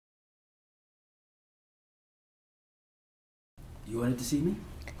You wanted to see me?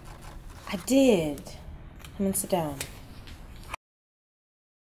 I did. Come and sit down.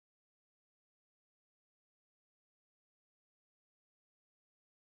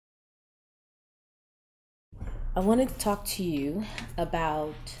 I wanted to talk to you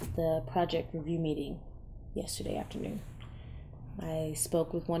about the project review meeting yesterday afternoon. I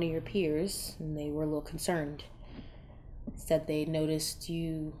spoke with one of your peers and they were a little concerned. Said they noticed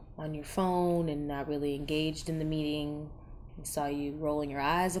you on your phone and not really engaged in the meeting. They saw you rolling your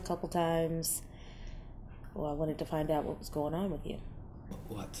eyes a couple times. Well, I wanted to find out what was going on with you.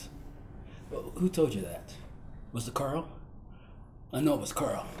 What? Well, who told you that? Was it Carl? I know it was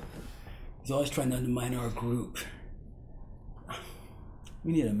Carl. He's always trying to undermine our group.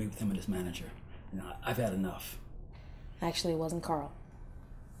 We need to meet with him and his manager. I've had enough. Actually, it wasn't Carl.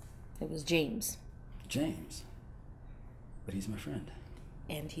 It was James. James? But he's my friend.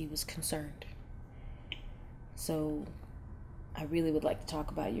 And he was concerned. So, I really would like to talk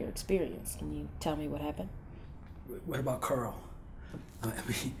about your experience. Can you tell me what happened? What about Carl?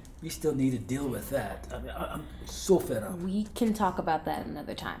 We still need to deal with that. I'm so fed up. We can talk about that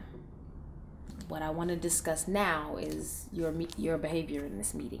another time. What I want to discuss now is your behavior in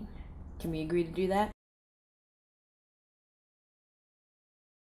this meeting. Can we agree to do that?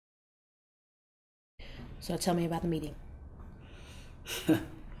 So tell me about the meeting.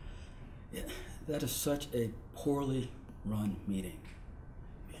 Yeah, that is such a poorly run meeting.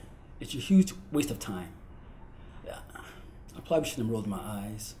 It's a huge waste of time. I probably shouldn't have rolled my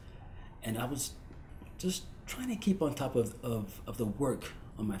eyes, and I was just trying to keep on top of the work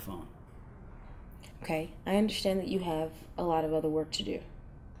on my phone. Okay, I understand that you have a lot of other work to do,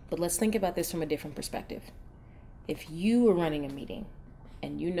 but let's think about this from a different perspective. If you were running a meeting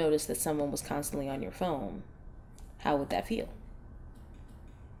and you noticed that someone was constantly on your phone, how would that feel?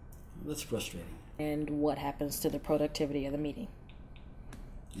 That's frustrating. And what happens to the productivity of the meeting?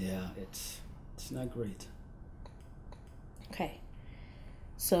 Yeah, it's not great. Okay,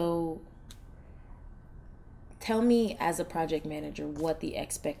 so tell me as a project manager what the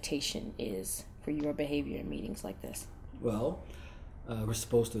expectation is for your behavior in meetings like this. Well, we're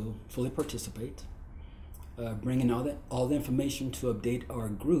supposed to fully participate, bring in all the information to update our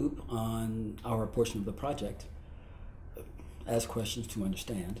group on our portion of the project, ask questions to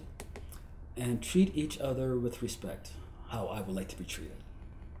understand, and treat each other with respect, how I would like to be treated.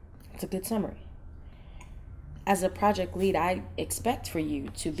 It's a good summary. As a project lead, I expect for you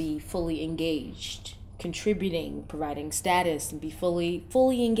to be fully engaged, contributing, providing status, and be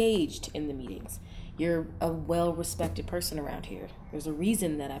fully engaged in the meetings. You're a well-respected person around here. There's a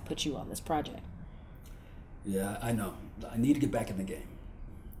reason that I put you on this project. Yeah, I know. I need to get back in the game.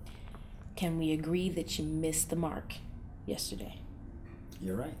 Can we agree that you missed the mark yesterday?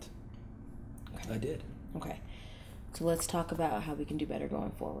 You're right. Okay. I did. Okay. So let's talk about how we can do better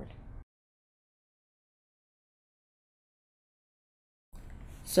going forward.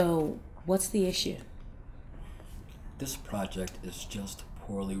 So, what's the issue? This project is just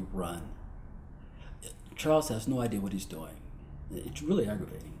poorly run. Charles has no idea what he's doing. It's really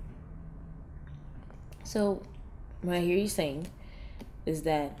aggravating. So, what I hear you saying is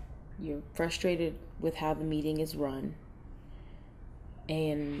that you're frustrated with how the meeting is run.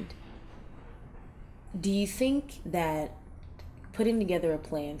 And do you think that putting together a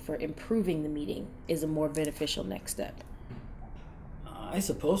plan for improving the meeting is a more beneficial next step? I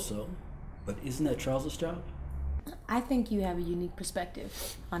suppose so, but isn't that Charles's job? I think you have a unique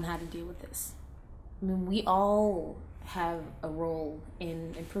perspective on how to deal with this. I mean, we all have a role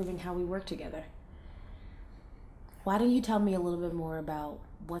in improving how we work together. Why don't you tell me a little bit more about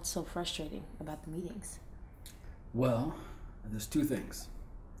what's so frustrating about the meetings? Well, there's two things.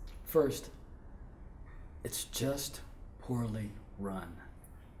 First, it's just poorly run.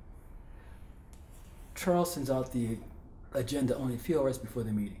 Charles sends out the agenda only a few hours before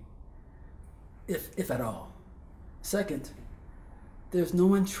the meeting, if at all. Second, there's no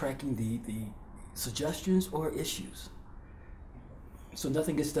one tracking the suggestions or issues, so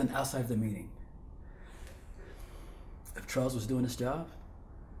nothing gets done outside of the meeting. If Charles was doing his job,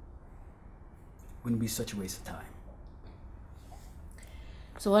 it wouldn't be such a waste of time.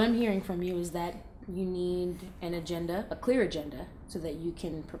 So what I'm hearing from you is that you need an agenda, a clear agenda, so that you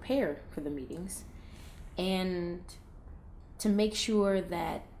can prepare for the meetings and to make sure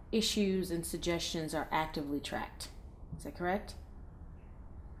that issues and suggestions are actively tracked. Is that correct?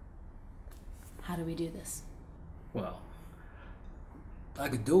 How do we do this? Well, I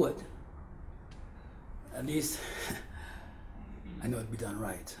could do it. At least I know it'd be done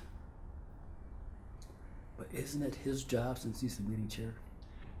right. But isn't it his job since he's the meeting chair?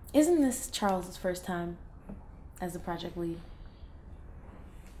 Isn't this Charles's first time as the project lead?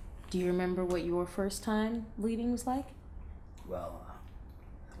 Do you remember what your first time leading was like? Well,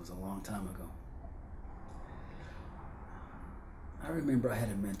 it was a long time ago. I remember I had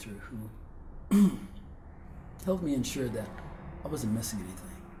a mentor who helped me ensure that I wasn't missing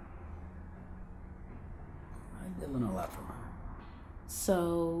anything. I did learn a lot from her.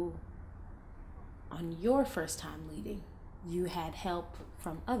 So, on your first time leading, you had help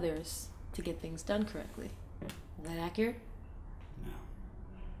from others to get things done correctly. Is that accurate? No.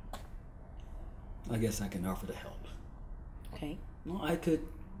 I guess I can offer to help. Okay. Well, I could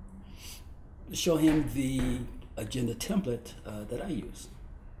show him the agenda template that I use.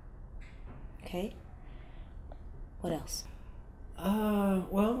 Okay. What else?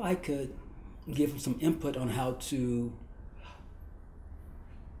 Well, I could give him some input on how to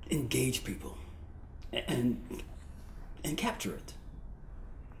engage people and capture it.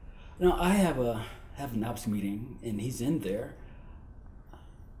 Now, I have an ops meeting and he's in there.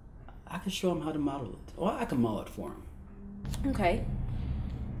 I could show him how to model it, or I can model it for him. Okay.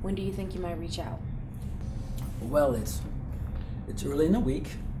 When do you think you might reach out? Well, it's early in the week.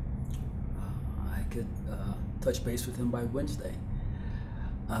 I could touch base with him by Wednesday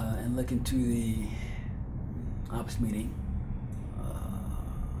and look into the ops meeting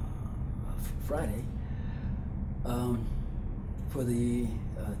Friday for the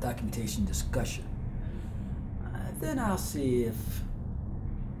documentation discussion. Then I'll see if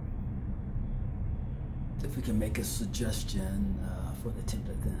we can make a suggestion for the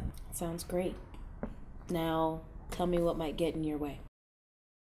template then. Sounds great. Now, tell me what might get in your way.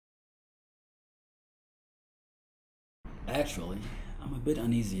 Actually, I'm a bit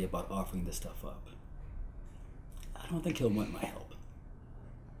uneasy about offering this stuff up. I don't think he'll want my help.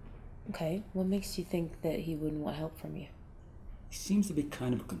 Okay, what makes you think that he wouldn't want help from you? He seems to be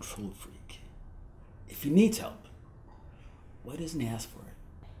kind of a control freak. If he needs help, why doesn't he ask for it?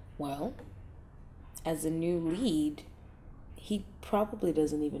 Well, as a new lead, he probably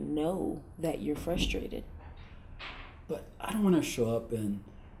doesn't even know that you're frustrated. But I don't want to show up and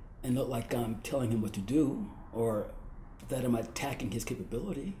look like I'm telling him what to do or that I'm attacking his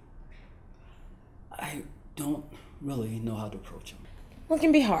capability. I don't really know how to approach him. Well, it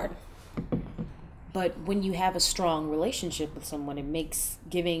can be hard. But when you have a strong relationship with someone, it makes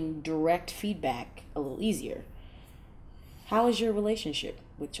giving direct feedback a little easier. How is your relationship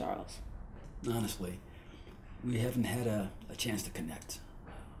with Charles? Honestly, we haven't had a chance to connect.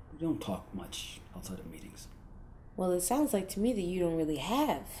 We don't talk much outside of meetings. Well, it sounds like to me that you don't really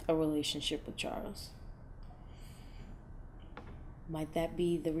have a relationship with Charles. Might that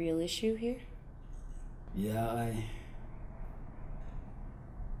be the real issue here? Yeah, I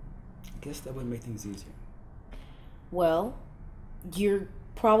guess that would make things easier. Well, you're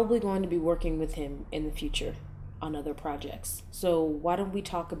probably going to be working with him in the future on other projects. So why don't we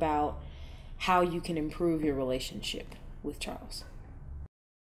talk about how you can improve your relationship with Charles?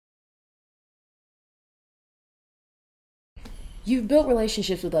 You've built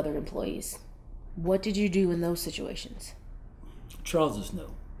relationships with other employees. What did you do in those situations? Charles is new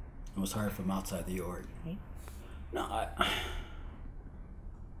and was hired from outside the org. Okay. No,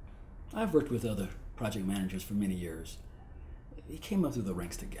 I've worked with other project managers for many years. We came up through the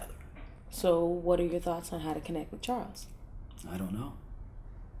ranks together. So what are your thoughts on how to connect with Charles? I don't know.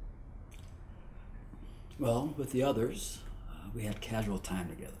 Well, with the others, we had casual time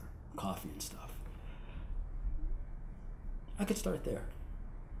together, coffee and stuff. I could start there.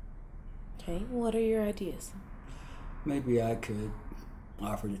 Okay, what are your ideas? Maybe I could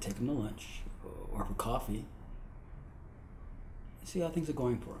offer to take him to lunch or for coffee. See how things are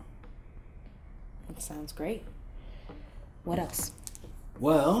going for him. That sounds great. What else?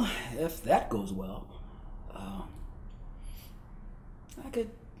 Well, if that goes well, I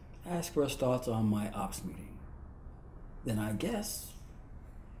could ask for his thoughts on my ops meeting. Then I guess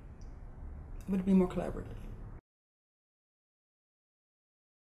it would be more collaborative.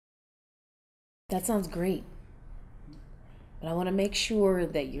 That sounds great. But I want to make sure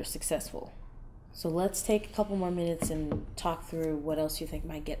that you're successful. So let's take a couple more minutes and talk through what else you think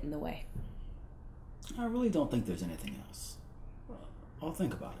might get in the way. I really don't think there's anything else. I'll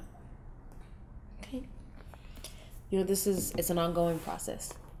think about it. Okay. You know, it's an ongoing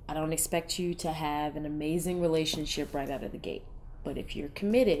process. I don't expect you to have an amazing relationship right out of the gate. But if you're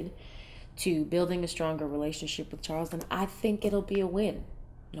committed to building a stronger relationship with Charles, then I think it'll be a win.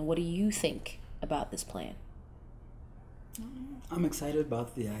 Now, what do you think about this plan? I'm excited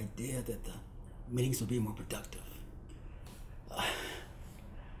about the idea that the meetings will be more productive.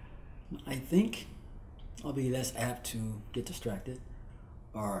 I think I'll be less apt to get distracted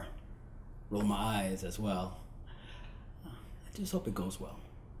or roll my eyes as well. I just hope it goes well.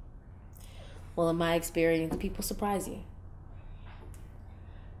 Well, in my experience, people surprise you.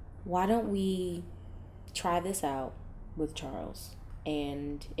 Why don't we try this out with Charles?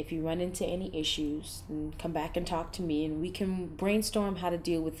 And if you run into any issues, then come back and talk to me, and we can brainstorm how to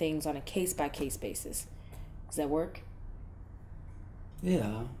deal with things on a case-by-case basis. Does that work?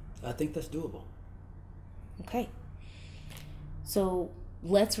 Yeah, I think that's doable. Okay. So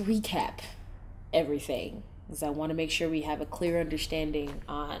let's recap everything, because I want to make sure we have a clear understanding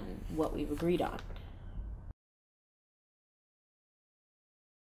on what we've agreed on.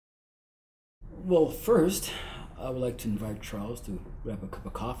 Well, first, I would like to invite Charles to grab a cup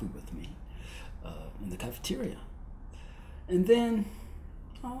of coffee with me in the cafeteria. And then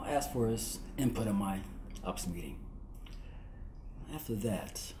I'll ask for his input on my ops meeting. After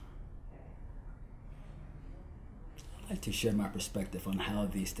that, I'd like to share my perspective on how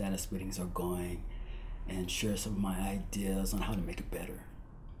these status meetings are going and share some of my ideas on how to make it better.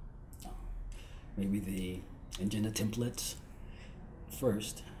 Maybe the agenda templates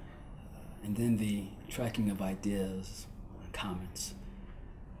first, and then the tracking of ideas, comments.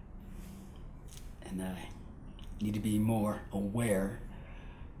 And I need to be more aware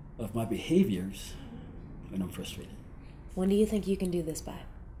of my behaviors when I'm frustrated. When do you think you can do this by?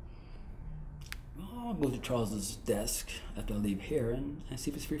 I'll go to Charles's desk after I leave here and see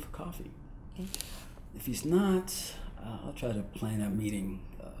if he's free for coffee. Okay. If he's not, I'll try to plan a meeting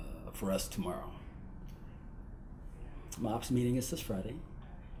for us tomorrow. My ops meeting is this Friday.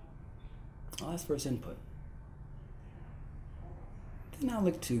 I'll ask for his input. Then I'll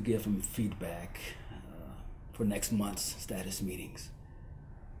look to give him feedback for next month's status meetings.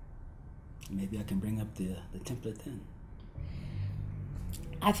 Maybe I can bring up the template then.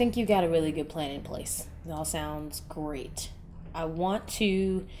 I think you got a really good plan in place. It all sounds great. I want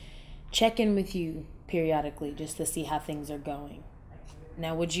to check in with you periodically just to see how things are going.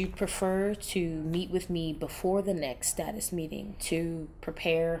 Now, would you prefer to meet with me before the next status meeting to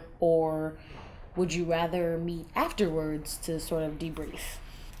prepare, or would you rather meet afterwards to sort of debrief?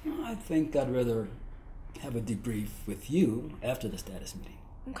 I think I'd rather have a debrief with you after the status meeting.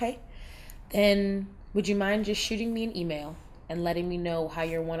 Okay. Then would you mind just shooting me an email and letting me know how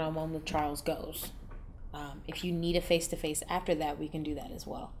your one-on-one with Charles goes? If you need a face-to-face after that, we can do that as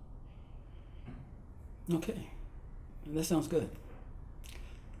well. Okay. That sounds good.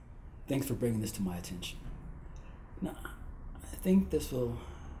 Thanks for bringing this to my attention. Now, I think this will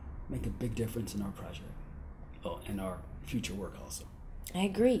make a big difference in our project. Oh, and our future work also. I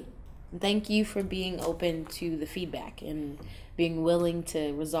agree. Thank you for being open to the feedback and being willing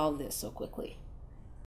to resolve this so quickly.